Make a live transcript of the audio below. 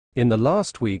In the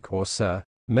last week or so,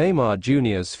 Neymar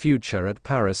Jr.'s future at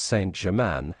Paris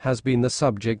Saint-Germain has been the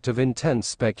subject of intense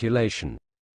speculation.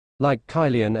 Like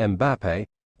Kylian Mbappe,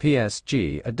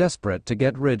 PSG are desperate to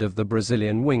get rid of the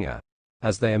Brazilian winger,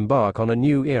 as they embark on a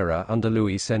new era under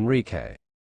Luis Enrique.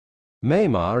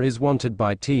 Neymar is wanted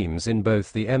by teams in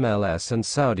both the MLS and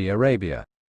Saudi Arabia,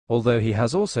 although he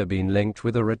has also been linked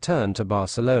with a return to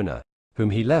Barcelona, whom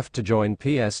he left to join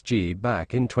PSG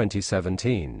back in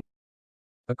 2017.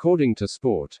 According to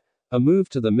Sport, a move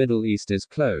to the Middle East is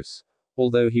close,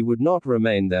 although he would not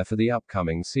remain there for the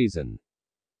upcoming season.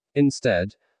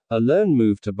 Instead, a loan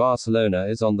move to Barcelona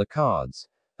is on the cards,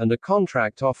 and a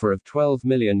contract offer of €12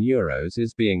 million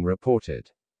is being reported.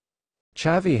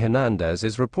 Xavi Hernandez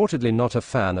is reportedly not a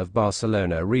fan of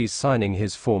Barcelona re-signing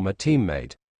his former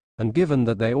teammate, and given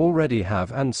that they already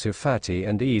have Ansu Fati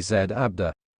and Ez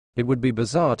Abda, it would be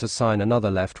bizarre to sign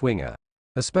another left winger,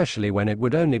 especially when it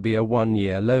would only be a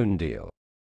one-year loan deal.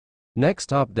 Next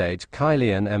update: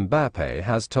 Kylian Mbappe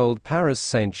has told Paris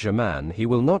Saint-Germain he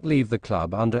will not leave the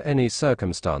club under any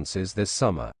circumstances this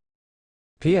summer.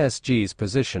 PSG's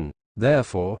position,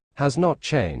 therefore, has not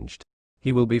changed.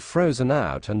 He will be frozen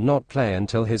out and not play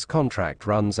until his contract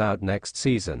runs out next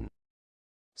season.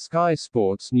 Sky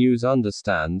Sports News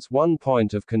understands one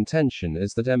point of contention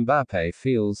is that Mbappe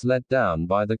feels let down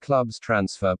by the club's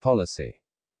transfer policy.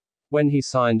 When he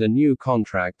signed a new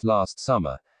contract last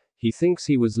summer, he thinks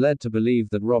he was led to believe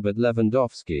that Robert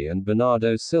Lewandowski and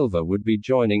Bernardo Silva would be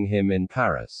joining him in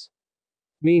Paris.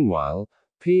 Meanwhile,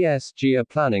 PSG are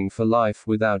planning for life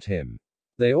without him.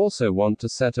 They also want to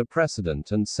set a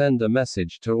precedent and send a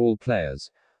message to all players,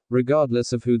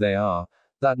 regardless of who they are,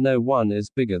 that no one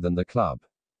is bigger than the club.